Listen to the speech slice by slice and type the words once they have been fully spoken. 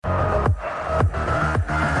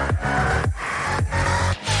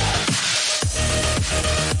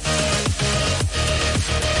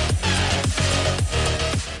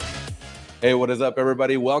Hey, what is up,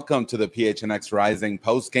 everybody? Welcome to the PHNX Rising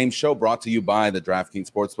post-game show brought to you by the DraftKings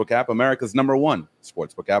Sportsbook app, America's #1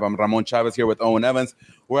 sportsbook app. I'm Ramon Chavez here with Owen Evans.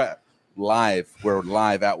 We're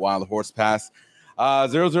live at Wild Horse Pass.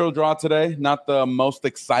 0-0 draw today. Not the most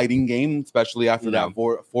exciting game, especially after that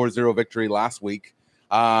 4-0 victory last week.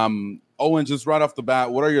 Owen, just right off the bat,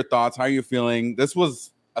 what are your thoughts? How are you feeling? This was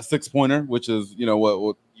a 6-pointer, which is,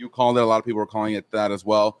 what you called it. A lot of people are calling it that as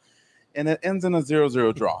well. And it ends in a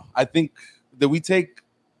 0-0 draw. I think that we take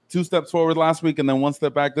 2 steps forward last week and then 1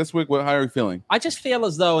 step back this week. How are you feeling? I just feel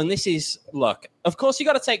as though, and this is, look, of course you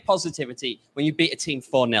got to take positivity when you beat a team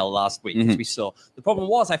 4-0 last week, as we saw. The problem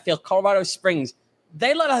was, I feel Colorado Springs,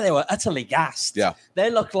 they looked like they were utterly gassed. Yeah. They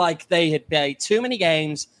looked like they had played too many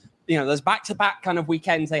games. Those back-to-back kind of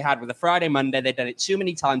weekends they had with a Friday, Monday, they'd done it too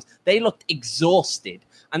many times. They looked exhausted.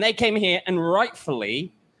 And they came here and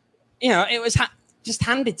rightfully, it was just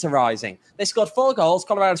handed to Rising. They scored 4 goals.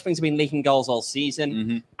 Colorado Springs have been leaking goals all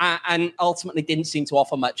season and ultimately didn't seem to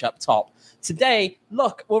offer much up top. Today,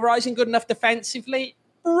 look, were Rising good enough defensively?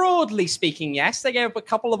 Broadly speaking, yes. They gave up a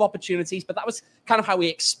couple of opportunities, but that was kind of how we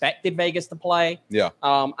expected Vegas to play. Yeah.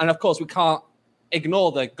 And of course, we can't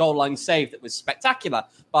ignore the goal line save that was spectacular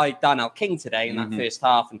by Darnell King today in that first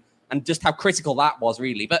half and just how critical that was,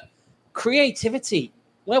 really. But creativity,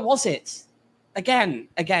 where was it? Again,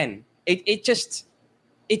 it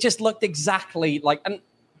just looked exactly like, and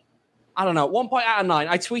I don't know, 1 point out of 9.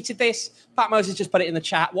 I tweeted this. Pat Moses just put it in the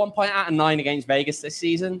chat. 1 point out of 9 against Vegas this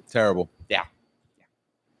season. Terrible. Yeah.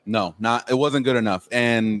 No, it wasn't good enough.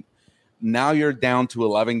 And now you're down to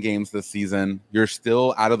 11 games this season. You're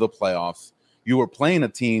still out of the playoffs. You were playing a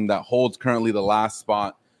team that holds currently the last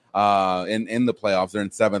spot in the playoffs. They're in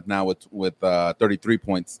 7th now with 33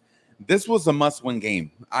 points. This was a must-win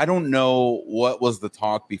game. I don't know what was the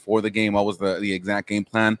talk before the game, what was the exact game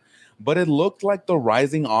plan, but it looked like the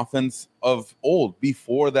Rising offense of old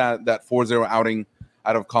before that 4-0 outing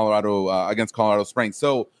out of Colorado against Colorado Springs.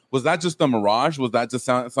 So was that just a mirage? Was that just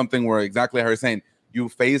something where exactly how you're saying you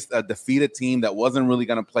faced a defeated team that wasn't really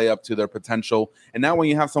going to play up to their potential? And now when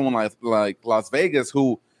you have someone like Las Vegas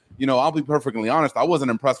who, I'll be perfectly honest, I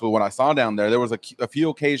wasn't impressed with what I saw down there. There was a few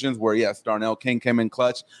occasions where, yes, Darnell King came in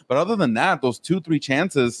clutch. But other than that, those 2-3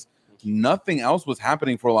 chances, nothing else was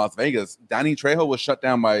happening for Las Vegas. Danny Trejo was shut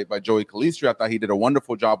down by Joey Calistri. I thought he did a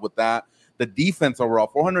wonderful job with that. The defense overall,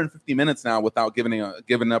 450 minutes now without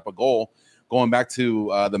giving up a goal, going back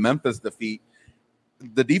to the Memphis defeat.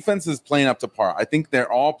 The defense is playing up to par. I think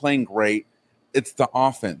they're all playing great. It's the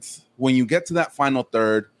offense. When you get to that final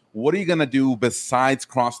third, what are you going to do besides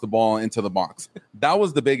cross the ball into the box? That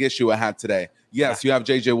was the big issue I had today. Yes, you have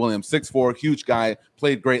J.J. Williams, 6'4", huge guy,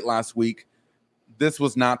 played great last week. This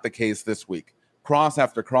was not the case this week. Cross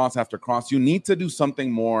after cross after cross. You need to do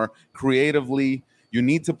something more creatively. You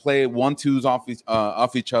need to play 1-2s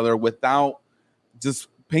off each other without just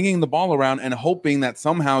pinging the ball around and hoping that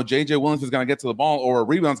somehow J.J. Williams is going to get to the ball or a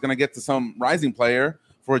rebound is going to get to some Rising player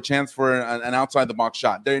for a chance for an outside-the-box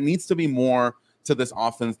shot. There needs to be more to this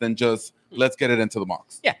offense than just let's get it into the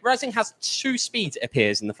box. Yeah, Rising has 2 speeds, it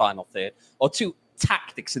appears, in the final third, or 2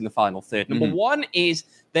 tactics in the final third. Number one is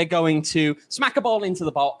they're going to smack a ball into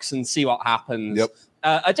the box and see what happens. Yep.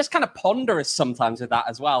 I just kind of ponderous sometimes with that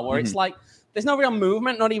as well, where it's like there's no real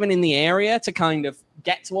movement, not even in the area to kind of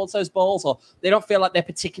get towards those balls, or they don't feel like they're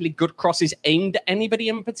particularly good crosses aimed at anybody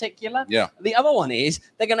in particular. Yeah. The other one is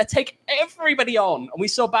they're going to take everybody on. And we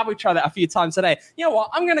saw Babu try that a few times today. You know what?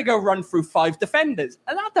 I'm going to go run through 5 defenders.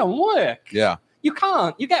 And that don't work. Yeah. You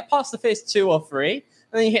can't. You get past the first 2 or 3, and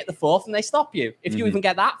then you hit the 4th, and they stop you if you even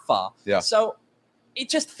get that far. Yeah. So it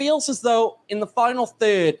just feels as though in the final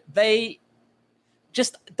third, they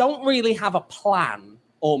just don't really have a plan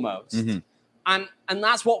almost. And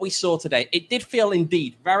that's what we saw today. It did feel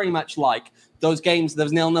indeed very much like those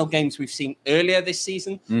 0-0 games we've seen earlier this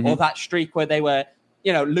season, or that streak where they were,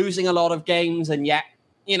 losing a lot of games, and yet,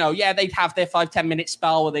 they'd have their 5-10 minute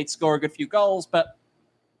spell where they'd score a good few goals, but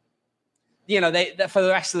they for the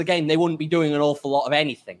rest of the game, they wouldn't be doing an awful lot of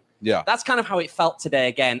anything. Yeah. That's kind of how it felt today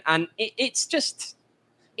again. And it's just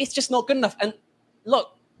not good enough. And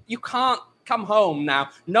look, you can't come home now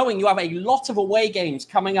knowing you have a lot of away games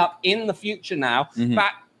coming up in the future now.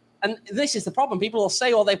 And this is the problem. People will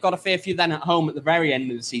say, they've got a fair few then at home at the very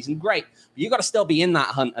end of the season. Great. But you've got to still be in that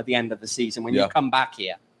hunt at the end of the season when you come back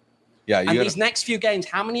here. Yeah. These next few games,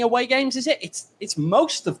 how many away games is it? It's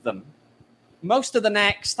most of them. Most of the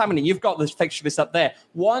next, how many? You've got this fixture list up there.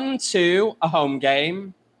 1, 2, a home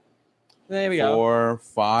game. There we go. 4,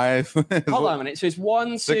 5. Hold on a minute. So it's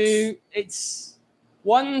 1, 2. It's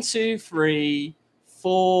 1, 2, 3,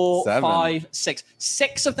 4, 7. 5, 6.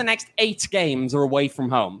 6 of the next 8 games are away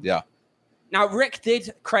from home. Yeah. Now, Rick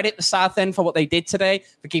did credit the South End for what they did today,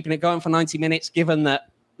 for keeping it going for 90 minutes, given that,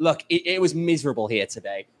 look, it was miserable here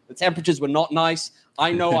today. The temperatures were not nice.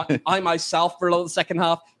 I know I myself, for a lot of the second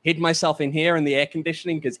half, hid myself in here in the air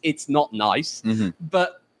conditioning because it's not nice. Mm-hmm.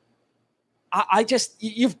 But I just,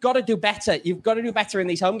 you've got to do better. You've got to do better in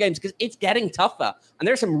these home games because it's getting tougher. And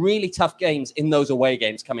there are some really tough games in those away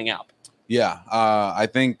games coming up. Yeah, I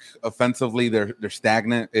think offensively they're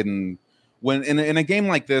stagnant. In a game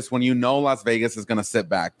like this, when you know Las Vegas is going to sit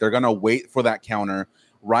back, they're going to wait for that counter.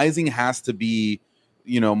 Rising has to be,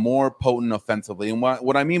 more potent offensively. And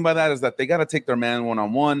what I mean by that is that they got to take their man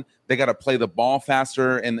one-on-one. They got to play the ball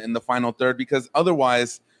faster in the final third, because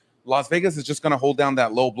otherwise Las Vegas is just going to hold down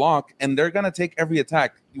that low block and they're going to take every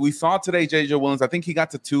attack. We saw today JJ Williams, I think he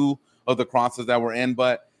got to 2 of the crosses that were in,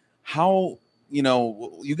 but how,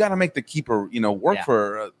 you got to make the keeper, work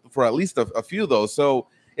for at least a few of those. So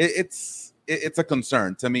it's a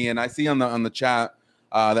concern to me. And I see on the chat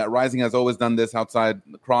that Rising has always done this outside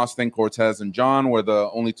the cross thing. Cortez and John were the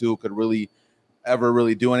only 2 who could ever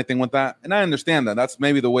really do anything with that. And I understand that. That's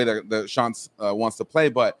maybe the way that Shantz wants to play.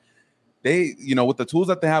 But they, with the tools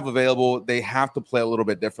that they have available, they have to play a little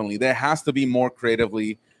bit differently. There has to be more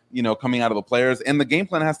creatively, coming out of the players. And the game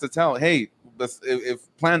plan has to tell, hey,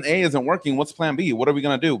 if plan A isn't working, what's plan B? What are we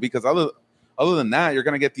going to do? Because other than that, you're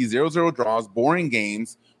going to get these 0-0 draws, boring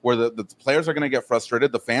games where the players are going to get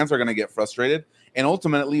frustrated, the fans are going to get frustrated, and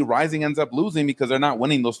ultimately Rising ends up losing because they're not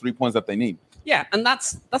winning those 3 points that they need. Yeah, and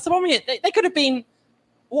that's the problem. They could have been,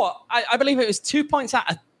 I believe it was 2 points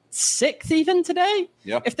out of 6th even today.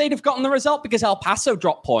 Yep. If they'd have gotten the result because El Paso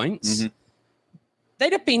dropped points,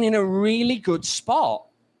 they'd have been in a really good spot.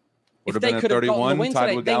 Would if have they been could have gotten the win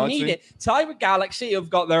today, they need it. Tied with Galaxy, who've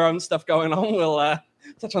got their own stuff going on. We'll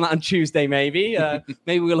touch on that on Tuesday, maybe.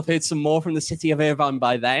 Maybe we'll have heard some more from the city of Irvine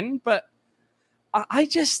by then. But I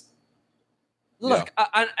just look,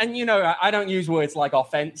 I don't use words like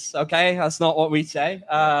offense. Okay, that's not what we say.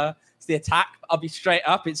 It's the attack. I'll be straight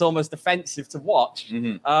up. It's almost offensive to watch.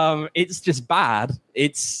 It's just bad.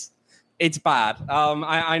 It's bad.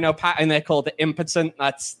 I know Pat in there called it impotent.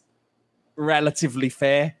 That's relatively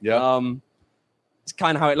fair. It's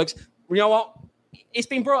kind of how it looks. You know what? It's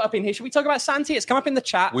been brought up in here. Should we talk about Santi? It's come up in the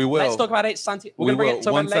chat. We will. Let's talk about it. Santi. We're going to bring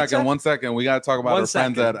it One second. We got to talk about our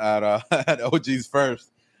friends at OGs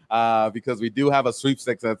first, because we do have a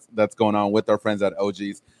sweepstakes that's going on with our friends at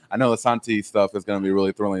OGs. I know the Santi stuff is going to be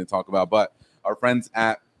really thrilling to talk about, but our friends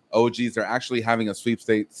at OGs are actually having a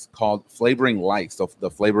sweepstakes called Flavoring Life. So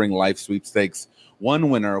the Flavoring Life sweepstakes, one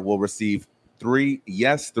winner will receive 3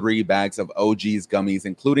 bags of OG's gummies,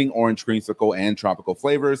 including orange creamsicle and tropical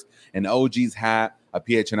flavors, an OG's hat, a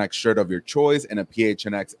PHNX shirt of your choice, and a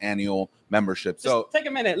PHNX annual membership. So take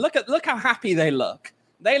a minute. Look how happy they look.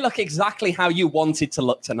 They look exactly how you wanted to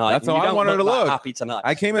look tonight. That's how I wanted to look. Happy tonight.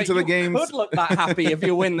 I came into the game. You could look that happy if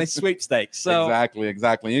you win this sweepstakes. So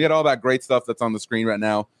exactly. You get all that great stuff that's on the screen right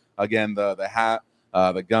now. Again, the hat,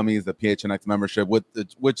 the gummies, the PHNX membership,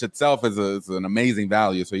 which itself is an amazing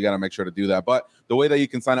value. So you got to make sure to do that. But the way that you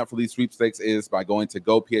can sign up for these sweepstakes is by going to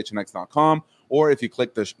gophnx.com, or if you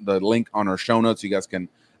click the link on our show notes, you guys can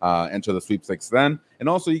enter the sweepstakes then. And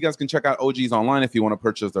also you guys can check out OGs online if you want to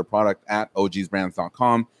purchase their product at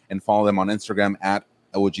ogsbrands.com and follow them on Instagram at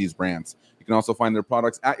ogsbrands. You can also find their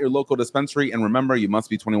products at your local dispensary. And remember, you must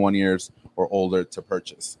be 21 years or older to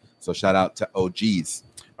purchase. So shout out to OGs.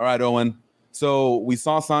 All right, Owen. So we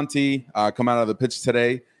saw Santi come out of the pitch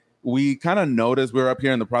today. We kind of noticed, we were up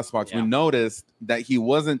here in the press box, we noticed that he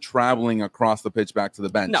wasn't traveling across the pitch back to the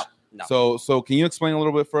bench. No. So can you explain a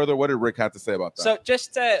little bit further? What did Rick have to say about that? So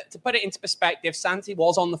just to put it into perspective, Santi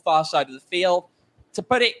was on the far side of the field. To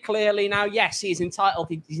put it clearly now, yes, he's entitled.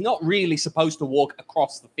 He's not really supposed to walk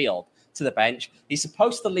across the field to the bench. He's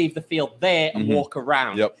supposed to leave the field there and walk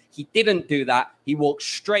around. Yep. He didn't do that. He walked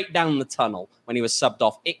straight down the tunnel when he was subbed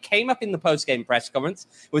off. It came up in the post-game press conference.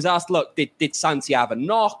 It was asked, look, did Santi have a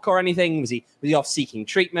knock or anything? Was he off seeking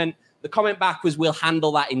treatment? The comment back was, we'll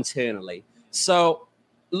handle that internally. So,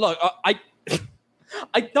 look,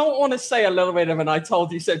 I don't want to say a little bit of an I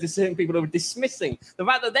told you so to certain people who were dismissing the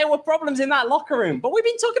fact that there were problems in that locker room. But we've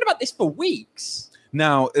been talking about this for weeks.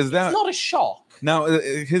 Now, it's not a shock. Now,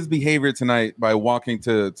 his behavior tonight by walking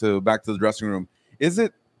to back to the dressing room, is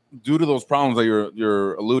it due to those problems that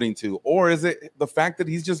you're alluding to, or is it the fact that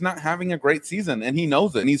he's just not having a great season and he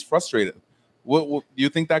knows it and he's frustrated? What you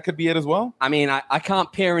think that could be it as well? I mean, I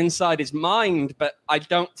can't peer inside his mind, but I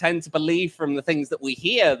don't tend to believe from the things that we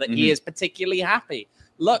hear that he is particularly happy.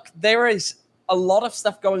 Look, there is a lot of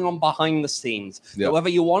stuff going on behind the scenes. Yep. Whether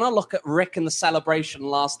you want to look at Rick and the celebration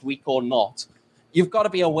last week or not, you've got to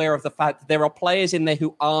be aware of the fact that there are players in there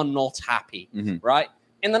who are not happy, right?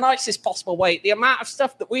 In the nicest possible way. The amount of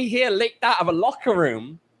stuff that we hear leaked out of a locker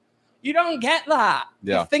room, you don't get that.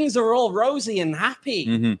 Yeah. If things are all rosy and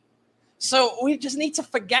happy. So we just need to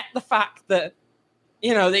forget the fact that,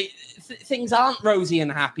 things aren't rosy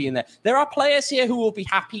and happy in there. There are players here who will be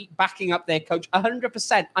happy backing up their coach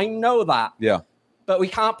 100%. I know that. Yeah. But we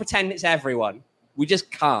can't pretend it's everyone. We just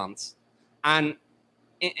can't. And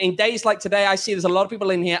in days like today, I see there's a lot of people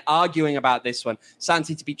in here arguing about this one.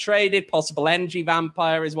 Santi to be traded, possible energy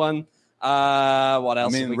vampire is one. What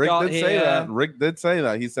else? I mean, Rick did say that. Rick did say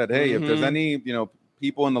that. He said, "Hey, if there's any,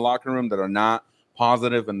 people in the locker room that are not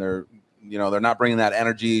positive and they're not bringing that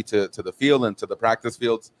energy to the field and to the practice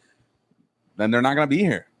fields, then they're not going to be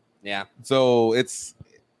here." Yeah. So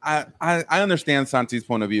I understand Santi's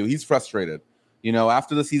point of view. He's frustrated.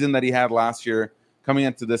 After the season that he had last year, coming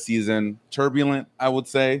into this season, turbulent, I would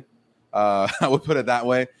say. I would put it that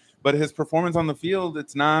way. But his performance on the field,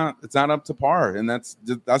 it's not up to par, and that's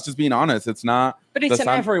just being honest. It's not. But it's an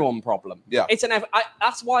everyone problem. Yeah, it's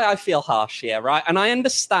that's why I feel harsh here, right? And I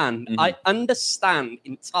understand. I understand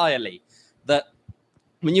entirely that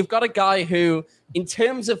when you've got a guy who, in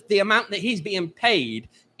terms of the amount that he's being paid,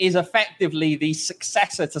 is effectively the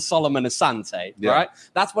successor to Solomon Asante, right?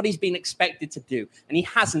 That's what he's been expected to do, and he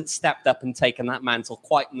hasn't stepped up and taken that mantle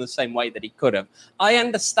quite in the same way that he could have. I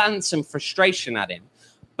understand some frustration at him.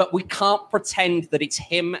 But we can't pretend that it's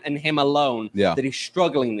him and him alone that is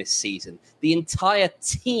struggling this season. The entire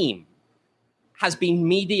team has been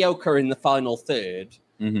mediocre in the final third.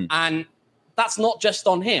 And that's not just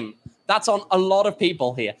on him. That's on a lot of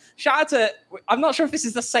people here. Shout out to, I'm not sure if this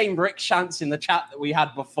is the same Rick Shantz in the chat that we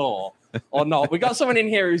had before or not. We got someone in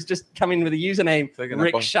here who's just come in with a username,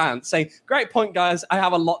 Rick Shantz, saying, "Great point, guys. I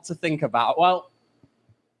have a lot to think about." Well,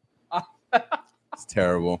 it's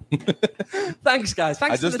terrible. Thanks, guys.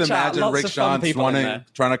 Thanks for the chat. I just imagine Rick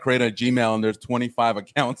Shantz trying to create a Gmail and there's 25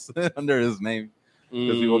 accounts under his name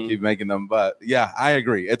because people keep making them. But yeah, I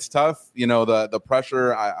agree. It's tough. The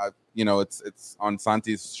pressure. It's on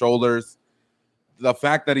Santi's shoulders. The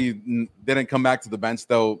fact that he didn't come back to the bench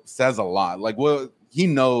though says a lot. He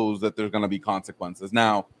knows that there's going to be consequences.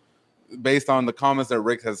 Now, based on the comments that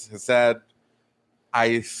Rick has said,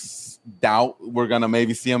 I doubt we're going to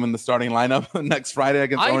maybe see him in the starting lineup next Friday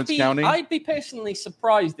against Orange County. I'd be personally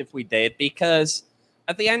surprised if we did, because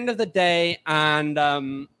at the end of the day, and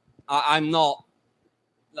I'm not,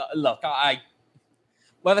 look,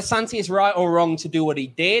 whether Santi is right or wrong to do what he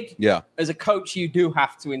did, as a coach, you do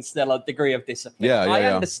have to instill a degree of discipline. I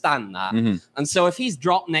understand that. And so if he's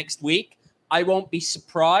dropped next week, I won't be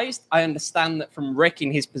surprised. I understand that from Rick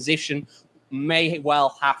in his position, may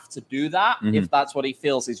well have to do that if that's what he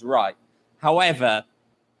feels is right. However,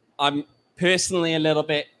 I'm personally a little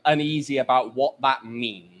bit uneasy about what that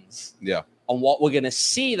means. On what we're going to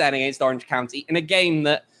see then against Orange County in a game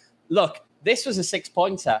that, look, this was a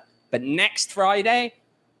 6-pointer, but next Friday,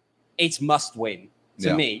 it's must win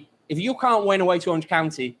to me. If you can't win away to Orange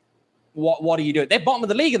County, what are you doing? They're bottom of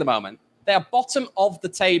the league at the moment. They are bottom of the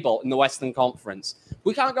table in the Western Conference.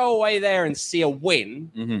 We can't go away there and see a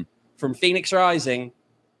win from Phoenix Rising.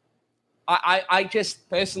 I just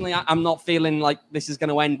personally, I'm not feeling like this is going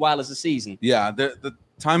to end well as a season. Yeah, the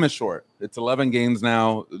time is short. It's 11 games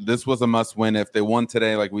now. This was a must win. If they won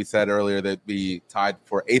today, like we said earlier, they'd be tied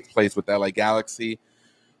for 8th place with LA Galaxy.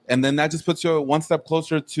 And then that just puts you one step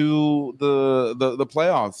closer to the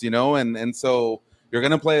playoffs, and so you're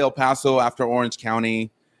going to play El Paso after Orange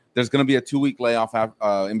County. There's going to be a 2-week layoff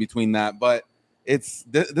in between that, but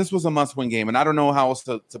this was a must-win game, and I don't know how else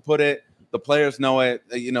to put it. The players know it.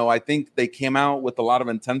 I think they came out with a lot of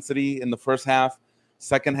intensity in the first half.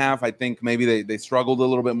 Second half, I think maybe they struggled a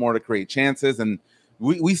little bit more to create chances, and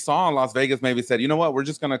we saw Las Vegas maybe said, you know what, we're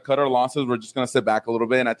just going to cut our losses. We're just going to sit back a little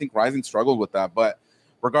bit, and I think Rising struggled with that. But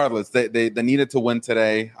regardless, they needed to win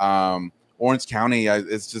today. Orange County,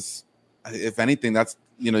 it's just, if anything, that's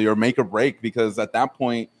your make or break, because at that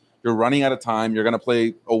point you're running out of time. You're going to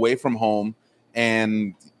play away from home.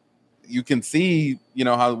 And you can see,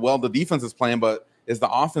 how well the defense is playing, but is the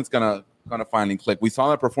offense gonna finally click? We saw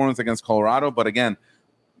that performance against Colorado, but again,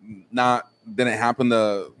 didn't happen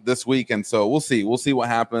this week, and so we'll see. We'll see what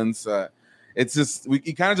happens. It's just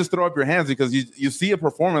you kind of just throw up your hands because you see a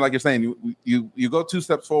performer, like you're saying, you go 2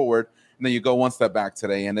 steps forward and then you go 1 step back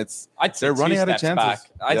today, and they're running out of chances.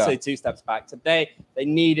 I'd say 2 steps back today. They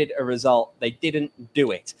needed a result. They didn't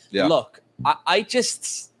do it. Look, I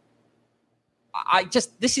just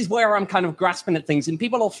this is where I'm kind of grasping at things, and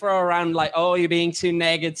people will throw around like, "Oh, you're being too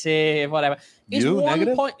negative," whatever. It's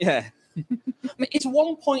negative? Point, I mean, it's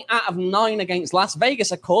 1 point out of 9 against Las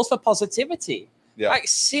Vegas, a cause for positivity. Yeah. Like,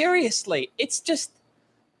 seriously, it's just,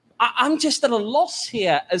 I'm just at a loss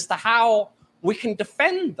here as to how we can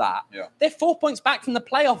defend that. Yeah. They're 4 points back from the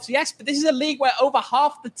playoffs, yes, but this is a league where over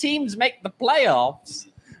half the teams make the playoffs,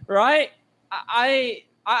 right?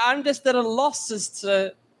 I'm just at a loss as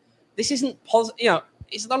to, this isn't positive.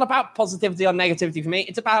 It's not about positivity or negativity for me.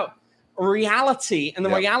 It's about reality, and the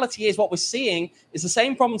reality is what we're seeing is the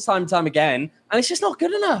same problems time and time again, and it's just not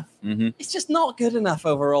good enough. Mm-hmm. It's just not good enough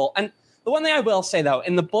overall. And the one thing I will say, though,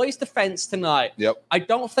 in the boys' defense tonight, I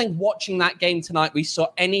don't think watching that game tonight we saw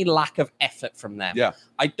any lack of effort from them. Yeah.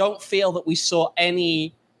 I don't feel that we saw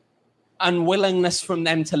any unwillingness from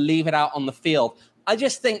them to leave it out on the field. I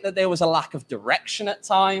just think that there was a lack of direction at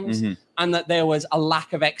times, and that there was a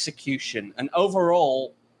lack of execution. And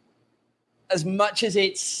overall, as much as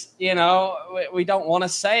it's, we don't want to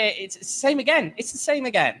say it, it's the same again. It's the same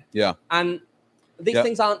again. Yeah. And these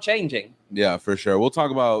things aren't changing. Yeah, for sure. We'll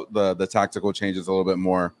talk about the tactical changes a little bit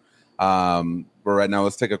more. But right now,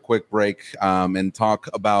 let's take a quick break and talk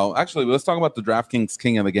about, let's talk about the DraftKings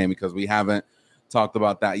king of the game, because we haven't talked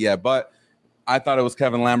about that yet. But I thought it was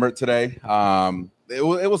Kevin Lambert today.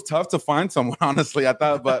 It was tough to find someone, honestly.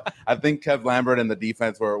 But I think Kev Lambert and the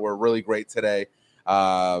defense were really great today.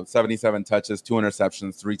 77 touches, 2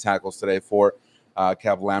 interceptions, 3 tackles today for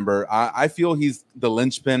Kev Lambert. I feel he's the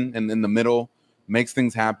linchpin in the middle, makes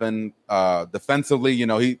things happen defensively.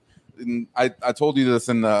 I told you this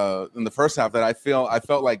in the first half that I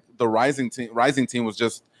felt like the rising team was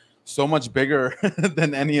just so much bigger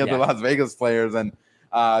than any of the Las Vegas players, and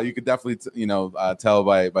you could definitely tell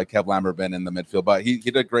by Kev Lambert being in the midfield. But he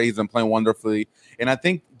did great. He's been playing wonderfully, and I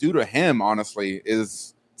think due to him, honestly,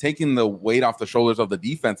 is taking the weight off the shoulders of the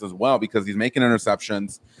defense as well, because he's making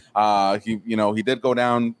interceptions. He did go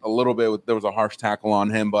down a little bit. There was a harsh tackle on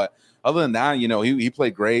him, but other than that, he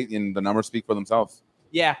played great, and the numbers speak for themselves.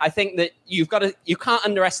 Yeah, I think that you can't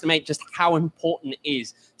underestimate just how important it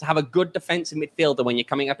is to have a good defensive midfielder when you're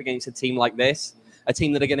coming up against a team like this, a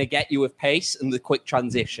team that are going to get you with pace and the quick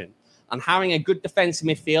transition. And having a good defensive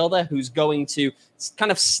midfielder who's going to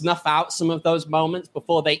kind of snuff out some of those moments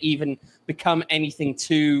before they even become anything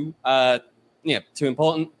too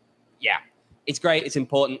important. Yeah, it's great. It's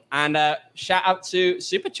important. And shout out to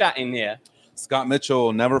Super Chat in here. Scott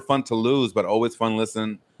Mitchell, never fun to lose, but always fun to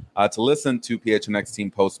listen to PHNX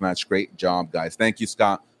team post-match. Great job, guys. Thank you,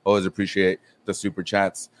 Scott. Always appreciate the Super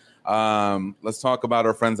Chats. Let's talk about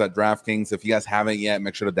our friends at DraftKings. If you guys haven't yet,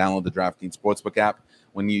 make sure to download the DraftKings Sportsbook app.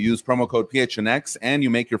 When you use promo code PHNX and you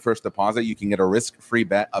make your first deposit, you can get a risk-free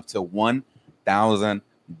bet up to $1,000.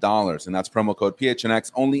 And that's promo code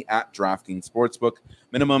PHNX only at DraftKings Sportsbook.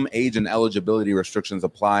 Minimum age and eligibility restrictions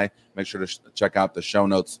apply. Make sure to check out the show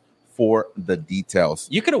notes for the details.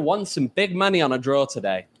 You could have won some big money on a draw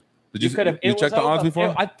today. Did you check the odds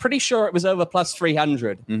before? I'm pretty sure it was over plus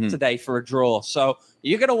 300 today for a draw. So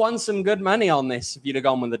you could have won some good money on this if you'd have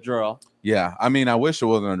gone with the draw. Yeah, I mean, I wish it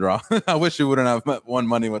wasn't a draw. I wish you wouldn't have won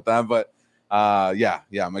money with that. But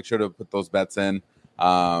make sure to put those bets in.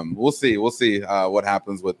 We'll see what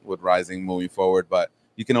happens with Rising moving forward. But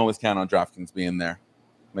you can always count on DraftKings being there,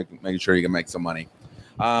 making sure you can make some money.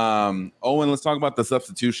 Owen, let's talk about the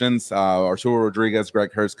substitutions. Arturo Rodriguez,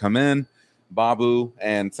 Greg Hurst come in. Babu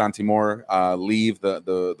and Santi Moore leave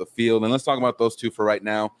the field. And let's talk about those two for right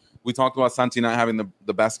now. We talked about Santi not having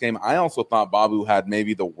the best game. I also thought Babu had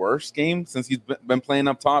maybe the worst game since he's been playing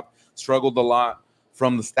up top. Struggled a lot.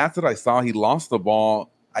 From the stats that I saw, he lost the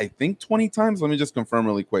ball, I think, 20 times. Let me just confirm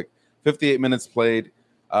really quick. 58 minutes played.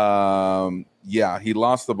 He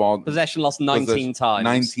lost the ball. Possession lost 19 times.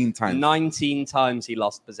 19 times. 19 times he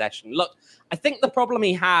lost possession. Look, I think the problem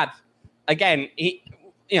he had, again,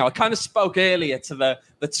 I kind of spoke earlier to the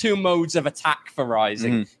two modes of attack for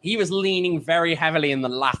Rising. He was leaning very heavily in the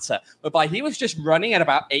latter, whereby he was just running at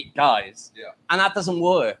about 8 guys. Yeah. And that doesn't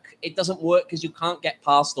work. It doesn't work because you can't get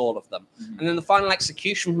past all of them. And then the final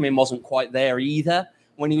execution from him wasn't quite there either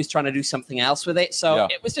when he was trying to do something else with it. So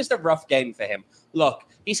it was just a rough game for him. Look,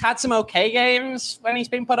 he's had some okay games when he's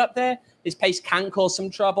been put up there. His pace can cause some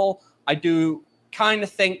trouble. I do kind of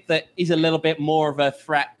think that he's a little bit more of a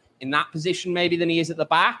threat in that position maybe than he is at the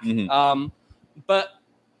back. But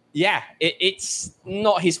yeah, it's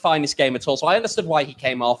not his finest game at all. So I understood why he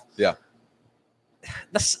came off. Yeah.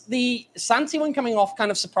 The Santi one coming off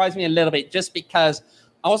kind of surprised me a little bit just because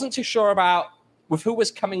I wasn't too sure about with who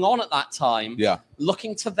was coming on at that time. Yeah.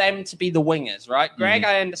 Looking to them to be the wingers, right? Greg,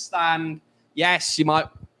 I understand. Yes,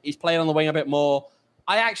 he's playing on the wing a bit more.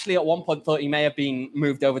 I actually at one point thought he may have been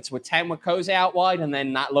moved over to a 10 with Cozy out wide, and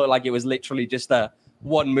then that looked like it was literally just a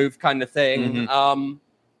one move kind of thing.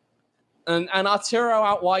 And Arturo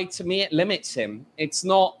out wide, to me, it limits him. It's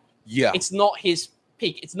not Yeah. It's not his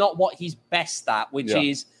peak. It's not what he's best at, which Yeah.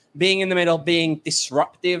 is being in the middle, being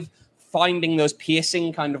disruptive, finding those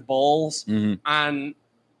piercing kind of balls, and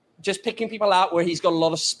just picking people out where he's got a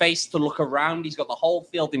lot of space to look around. He's got the whole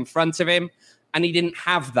field in front of him, and he didn't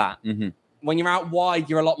have that. When you're out wide,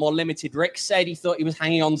 you're a lot more limited. Rick said he thought he was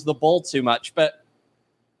hanging on to the ball too much, but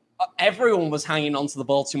everyone was hanging on to the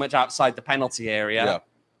ball too much outside the penalty area.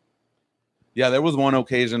 Yeah, there was one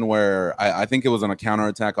occasion where I think it was on a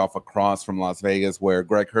counterattack off a cross from Las Vegas where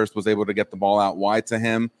Greg Hurst was able to get the ball out wide to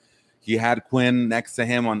him. He had Quinn next to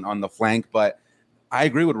him on the flank, but I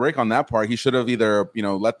agree with Rick on that part. He should have either,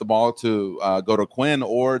 let the ball to go to Quinn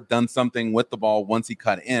or done something with the ball once he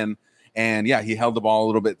cut in. And yeah, he held the ball a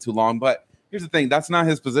little bit too long. But here's the thing. That's not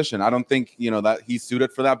his position. I don't think, that he's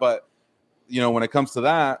suited for that. But, when it comes to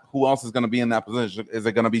that, who else is going to be in that position? Is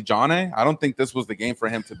it going to be Jahnneh? I don't think this was the game for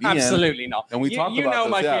him to be Absolutely in. not. And we talked about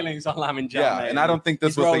this, my feelings on Lamin Jahnneh. Yeah, and I don't think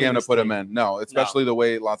this was the game to put him in. No, especially the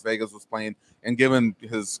way Las Vegas was playing and given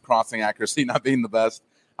his crossing accuracy not being the best.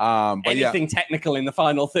 But anything technical in the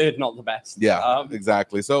final third, not the best. Yeah,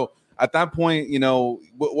 exactly. So at that point,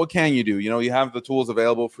 what can you do? You have the tools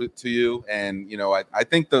available to you. And, I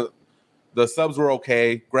think the subs were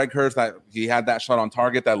okay. Greg Hurst, he had that shot on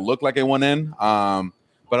target that looked like it went in.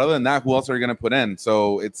 But other than that, who else are you going to put in?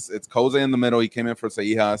 So it's Koze in the middle. He came in for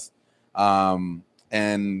Seijas.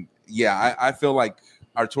 And yeah, I feel like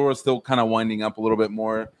Arturo is still kind of winding up a little bit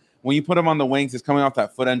more. When you put him on the wings, he's coming off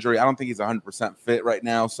that foot injury. I don't think he's 100% fit right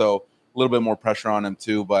now. So a little bit more pressure on him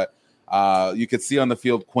too. But you could see on the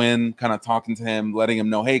field Quinn kind of talking to him, letting him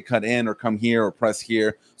know, hey, cut in or come here or press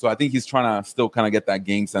here. So I think he's trying to still kind of get that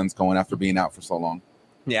game sense going after being out for so long.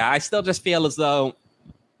 Yeah, I still just feel as though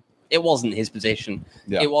it wasn't his position.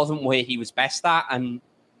 Yeah. It wasn't where he was best at. And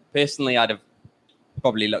personally, I'd have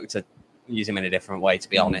probably looked to use him in a different way, to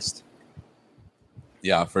be honest.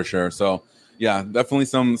 Yeah, for sure. So, yeah, definitely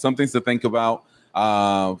some things to think about.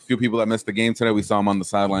 A few people that missed the game today. We saw him on the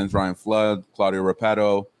sidelines, Ryan Flood, Claudio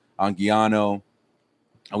Repetto, Anguiano.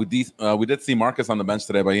 We did see Marcus on the bench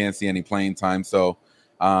today, but he didn't see any playing time. So,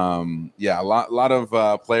 yeah, a lot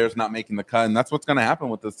of players not making the cut, and that's what's going to happen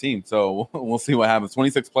with this team. So we'll see what happens.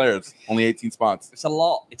 26 players, only 18 spots. It's a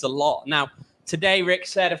lot. It's a lot. Now, today, Rick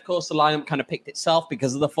said, of course, the lineup kind of picked itself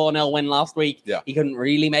because of the 4-0 win last week. Yeah. He couldn't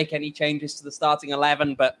really make any changes to the starting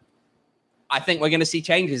 11, but I think we're going to see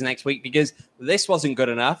changes next week because this wasn't good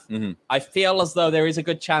enough. I feel as though there is a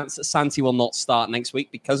good chance that Santi will not start next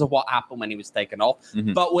week because of what happened when he was taken off.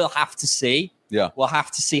 But we'll have to see. Yeah. We'll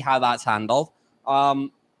have to see how that's handled.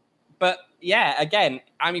 But yeah, again,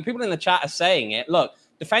 I mean, people in the chat are saying it. Look,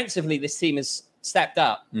 defensively, this team has stepped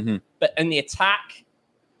up. But in the attack,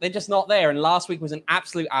 they're just not there. And last week was an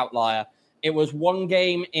absolute outlier. It was one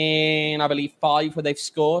game in, I believe, 5 where they've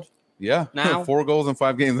scored. Yeah, now 4 goals in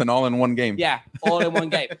 5 games and all in one game. Yeah, all in one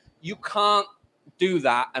game. You can't do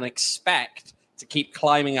that and expect to keep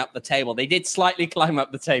climbing up the table. They did slightly climb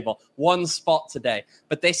up the table, 1 spot today,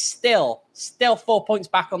 but they're still 4 points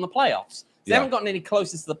back on the playoffs. They haven't gotten any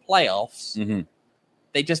closer to the playoffs.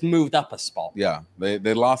 They just moved up a spot. Yeah,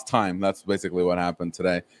 they lost time. That's basically what happened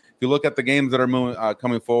today. If you look at the games that are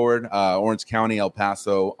coming forward, Orange County, El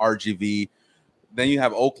Paso, RGV. Then you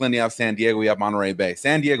have Oakland, you have San Diego, you have Monterey Bay.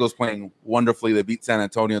 San Diego's playing wonderfully. They beat San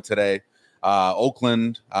Antonio today.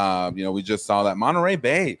 Oakland, we just saw that. Monterey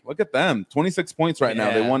Bay, look at them. 26 points right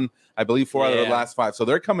now. They won, I believe, 4 out of the last 5. So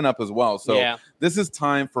they're coming up as well. So this is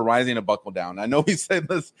time for Rising to buckle down. I know we said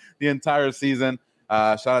this the entire season.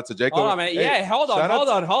 Shout out to Jacob. Hold on, man. Hey, hold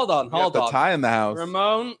on. The tie in the house.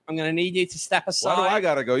 Ramon, I'm going to need you to step aside. Why do I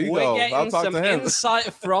got to go? You go. I'll talk to him. We're getting some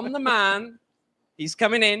insight from the man. He's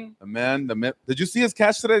coming in. The man, did you see his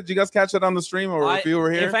catch today? Did you guys catch it on the stream or if you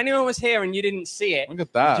were here? If anyone was here and you didn't see it, look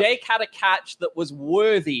at that. Jake had a catch that was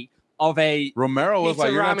worthy of a Romero was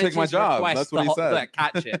like, you're going to take my job. That's what he said.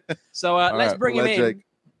 Catch it. So let's bring him in. Jake.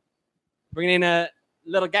 Bring in a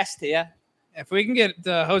little guest here. If we can get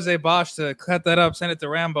Jose Bosch to cut that up, send it to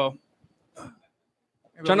Rambo.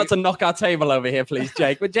 Try not to knock our table over here, please,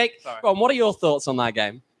 Jake. But Jake, go on, what are your thoughts on that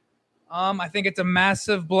game? I think it's a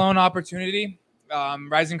massive blown opportunity.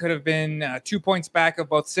 Rising could have been 2 points back of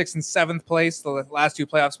both 6th and 7th place, the last 2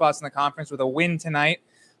 playoff spots in the conference, with a win tonight.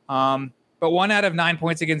 But 1 out of 9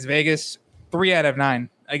 points against Vegas, 3 out of 9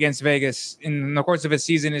 against Vegas in the course of a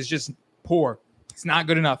season is just poor. It's not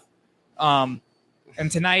good enough. And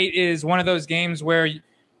tonight is one of those games where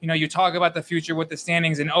you talk about the future with the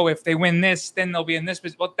standings and if they win this, then they'll be in this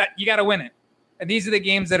position. Well, you got to win it. And these are the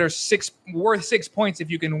games that are worth 6 points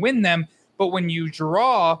if you can win them. But when you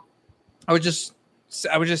draw, I was just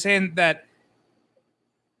saying that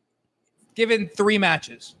given 3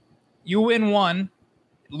 matches, you win 1,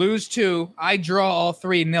 lose 2, I draw all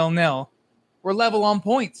 3, 0-0. We're level on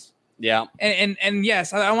points. Yeah. And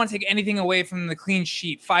yes, I don't want to take anything away from the clean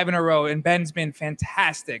sheet, 5 in a row, and Ben's been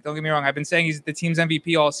fantastic. Don't get me wrong. I've been saying he's the team's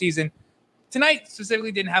MVP all season. Tonight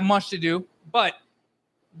specifically didn't have much to do, but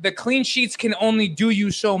the clean sheets can only do you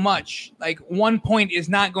so much. Like 1 point is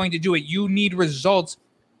not going to do it. You need results,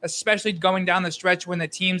 especially going down the stretch when the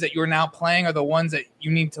teams that you're now playing are the ones that you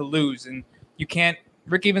need to lose. And you can't,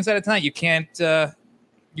 Rick even said it tonight, you can't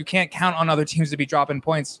count on other teams to be dropping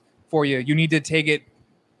points for you. You need to take it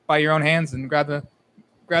by your own hands and grab the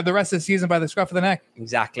rest of the season by the scruff of the neck.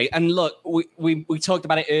 Exactly. And look, we talked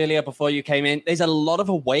about it earlier before you came in. There's a lot of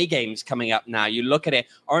away games coming up now. You look at it,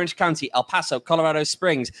 Orange County, El Paso, Colorado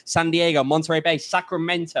Springs, San Diego, Monterey Bay,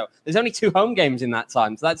 Sacramento. There's only 2 home games in that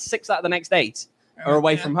time. So that's 6 out of the next 8 are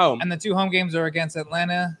away from home. And the 2 home games are against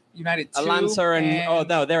Atlanta United 2. Atlanta and oh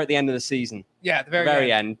no, they're at the end of the season. Yeah, at the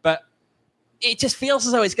very end. But it just feels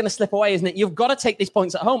as though it's going to slip away, isn't it? You've got to take these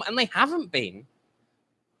points at home, and they haven't been.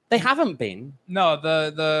 They haven't been. No,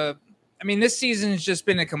 I mean, this season has just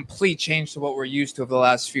been a complete change to what we're used to over the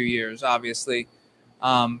last few years, obviously.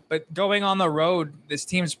 But going on the road, this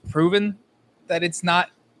team's proven that it's not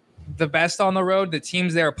the best on the road. The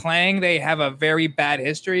teams they're playing, they have a very bad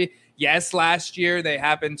history. Yes, last year they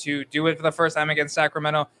happened to do it for the first time against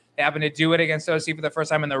Sacramento. They happened to do it against OC for the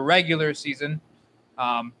first time in the regular season.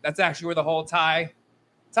 That's actually where the whole tie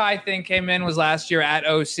thing came in, was last year at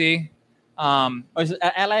OC. Was it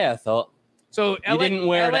at LA, I thought? So you didn't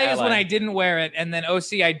wear it LA at is LA. when I didn't wear it, and then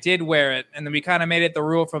OC I did wear it, and then we kind of made it the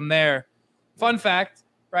rule from there. Fun fact,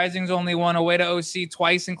 Rising's only won away to OC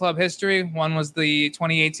twice in club history. One was the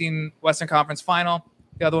 2018 Western Conference Final.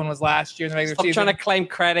 The other one was last year in the regular season. Stop trying to claim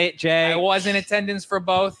credit, Jay. I was in attendance for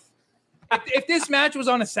both. If this match was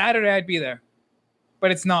on a Saturday, I'd be there.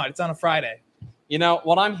 But it's not. It's on a Friday. You know,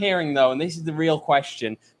 what I'm hearing, though, and this is the real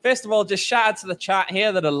question. First of all, just shout out to the chat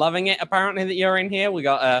here that are loving it, apparently, that you're in here. We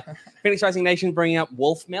got Phoenix Rising Nation bringing up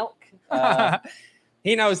wolf milk.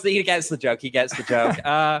 He knows that he gets the joke. He gets the joke.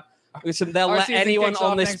 They'll let anyone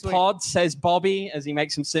on this pod, says Bobby, as he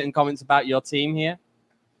makes some certain comments about your team here.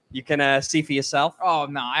 You can see for yourself. Oh,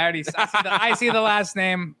 no. I see the last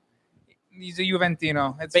name. He's a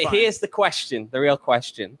Juventino. But fine. Here's the question, the real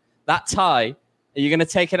question. That tie, are you going to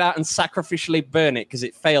take it out and sacrificially burn it because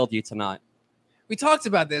it failed you tonight? We talked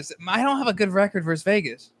about this. I don't have a good record versus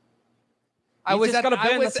Vegas. I was at the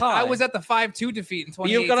 5-2 defeat in 2018.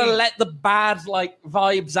 You've got to let the bad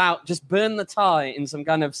vibes out. Just burn the tie in some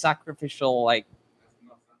kind of sacrificial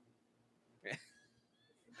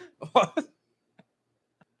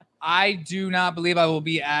I do not believe I will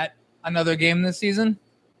be at another game this season.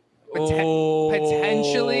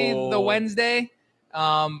 Potentially the Wednesday,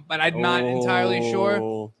 but I'm not entirely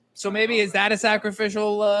sure. So maybe is that a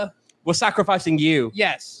sacrificial? We're sacrificing you.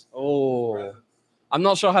 Yes. Oh, I'm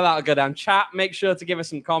not sure how that'll go down. Chat, make sure to give us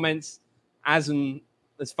some comments as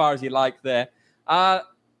far as you like there. I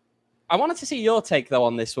wanted to see your take, though,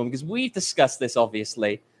 on this one, because we've discussed this,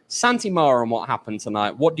 obviously. Santi Mora and what happened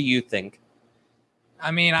tonight. What do you think? I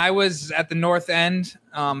mean, I was at the north end,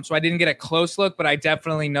 so I didn't get a close look, but I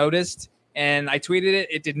definitely noticed, and I tweeted it.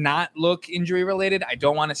 It did not look injury-related. I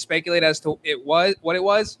don't want to speculate as to what it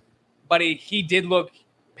was, but he did look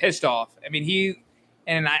pissed off. I mean,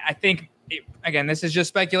 I think, again, this is just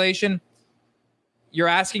speculation. You're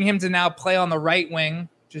asking him to now play on the right wing,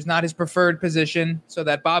 which is not his preferred position, so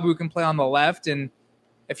that Babu can play on the left. And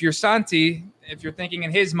if you're Santi, if you're thinking in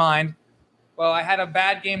his mind, well, I had a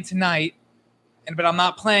bad game tonight, but I'm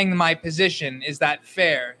not playing my position. Is that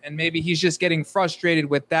fair? And maybe he's just getting frustrated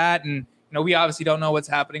with that. And we obviously don't know what's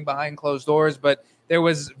happening behind closed doors, but there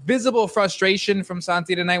was visible frustration from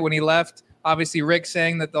Santi tonight when he left. Obviously, Rick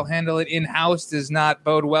saying that they'll handle it in-house does not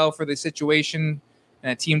bode well for the situation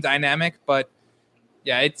and a team dynamic. But,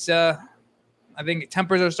 yeah, it's I think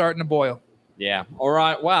tempers are starting to boil. Yeah. All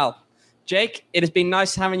right. Well, Jake, it has been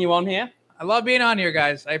nice having you on here. I love being on here,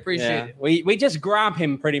 guys. I appreciate it. We just grab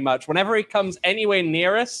him pretty much. Whenever he comes anywhere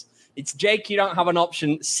near us, it's Jake, you don't have an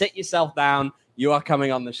option. Sit yourself down. You are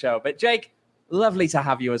coming on the show. But, Jake, lovely to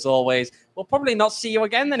have you as always. We'll probably not see you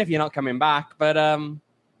again then if you're not coming back. But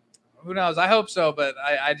who knows? I hope so, but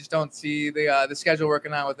I just don't see the schedule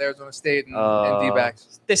working out with Arizona State and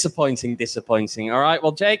D-backs. Disappointing. All right,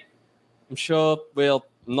 well, Jake, I'm sure we'll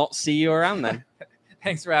not see you around then.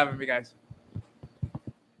 Thanks for having me, guys.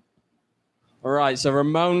 All right, so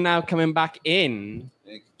Ramon now coming back in.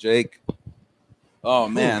 Jake. Oh,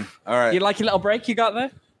 man. All right. You like your little break you got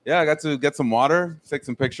there? Yeah, I got to get some water, take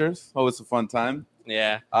some pictures. Oh, it's a fun time.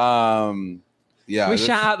 Yeah. Yeah, we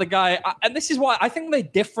shout out the guy, and this is why I think they're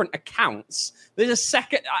different accounts. There's a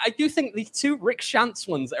second. I do think the two Rick Shantz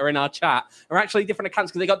ones that are in our chat are actually different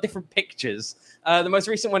accounts because they got different pictures. The most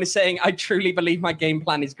recent one is saying, "I truly believe my game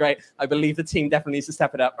plan is great. I believe the team definitely needs to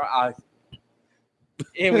step it up."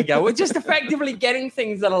 Here we go. We're just effectively getting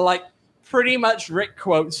things that are like pretty much Rick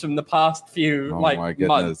quotes from the past few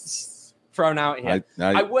months thrown out here.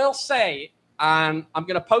 I will say, and I'm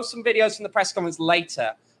going to post some videos from the press conference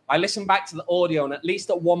later. I listened back to the audio, and at least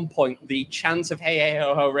at one point, the chant of "Hey, hey,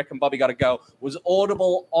 ho, ho, Rick and Bobby got to go" was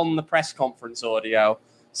audible on the press conference audio.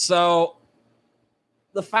 So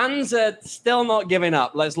the fans are still not giving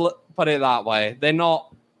up. Let's put it that way. They're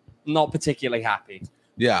not particularly happy.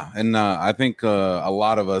 Yeah, and I think a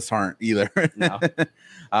lot of us aren't either. No.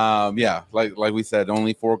 Yeah, like we said,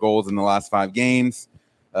 only 4 goals in the last 5 games.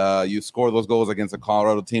 You score those goals against a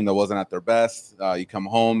Colorado team that wasn't at their best. You come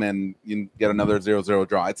home and you get another 0-0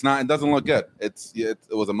 draw. It doesn't look good. It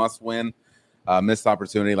was a must win, missed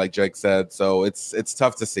opportunity, like Jake said. So it's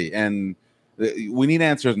tough to see, and we need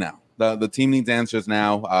answers now. The team needs answers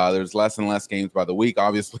now. There's less and less games by the week,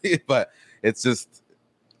 obviously, but it's just,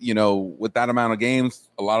 with that amount of games,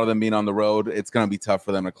 a lot of them being on the road, it's going to be tough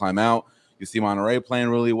for them to climb out. You see Monterey playing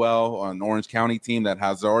really well, an Orange County team that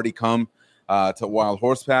has already come to Wild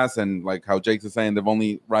Horse Pass, and like how Jake's is saying,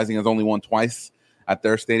 Rising has only won twice at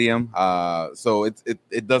their stadium. So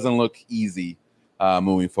it doesn't look easy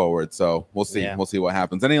moving forward. So we'll see. Yeah. We'll see what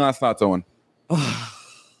happens. Any last thoughts, Owen?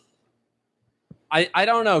 I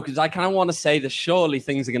don't know, because I kind of want to say that surely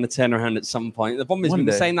things are going to turn around at some point. The bomb has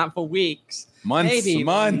been saying that for weeks.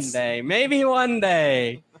 Months.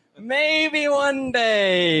 Maybe one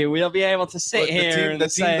day we'll be able to sit here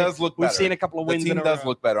and say does look better. We've seen a couple of wins. The team does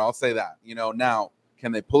look better. I'll say that. Now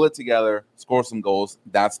can they pull it together, score some goals?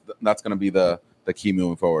 That's going to be the key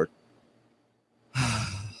moving forward.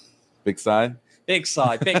 Big sigh. That's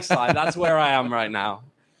where I am right now.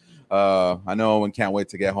 I know Owen can't wait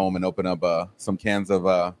to get home and open up some cans of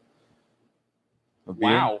beer.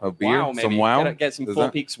 Wow, some Wow. Get some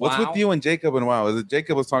Four Peaks Wow. What's with you and Jacob and Wow? Is it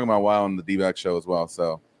Jacob was talking about Wow on the D-back show as well?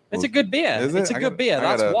 So it's a good beer. It's a good beer.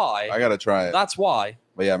 That's why. I gotta try it. That's why.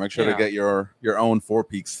 But yeah, make sure to get your own Four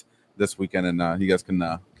Peaks this weekend, and you guys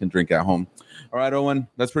can drink at home. All right, Owen,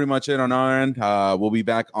 that's pretty much it on our end. We'll be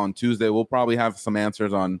back on Tuesday. We'll probably have some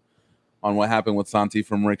answers on what happened with Santi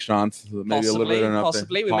from Rick Shantz. Maybe a little bit of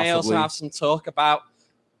possibly. We may also have some talk about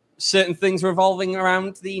certain things revolving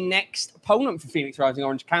around the next opponent for Phoenix Rising,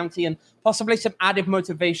 Orange County, and possibly some added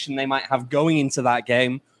motivation they might have going into that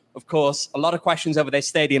game. Of course, a lot of questions over their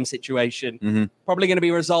stadium situation. Mm-hmm. Probably going to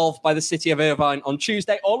be resolved by the city of Irvine on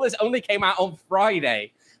Tuesday. All this only came out on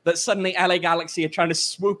Friday, that suddenly LA Galaxy are trying to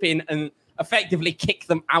swoop in and effectively kick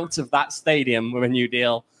them out of that stadium with a new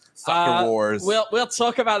deal. Soccer wars. We'll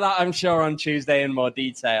talk about that, I'm sure, on Tuesday in more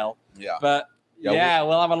detail. Yeah. But we'll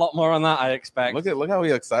have a lot more on that, I expect. Look how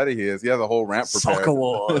excited he is. He has a whole rant prepared. Soccer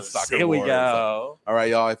wars. Here we go. All right,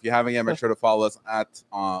 y'all. If you haven't yet, make sure to follow us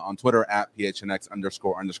on Twitter at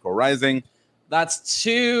PHNX__Rising. That's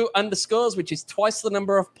 2 underscores, which is twice the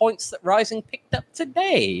number of points that Rising picked up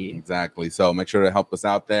today. Exactly. So make sure to help us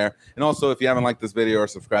out there. And also, if you haven't liked this video or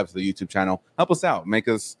subscribed to the YouTube channel, help us out. Make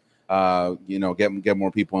us get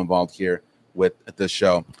more people involved here with the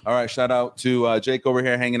show. All right, shout out to Jake over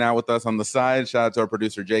here hanging out with us on the side. Shout out to our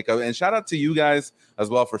producer Jacob, and shout out to you guys as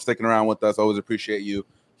well for sticking around with us. Always appreciate you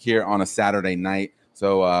here on a Saturday night.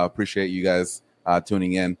 So appreciate you guys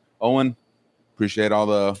tuning in. Owen, appreciate all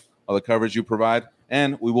the coverage you provide,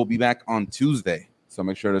 and we will be back on Tuesday. So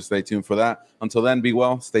make sure to stay tuned for that. Until then, be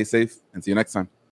well, stay safe, and see you next time.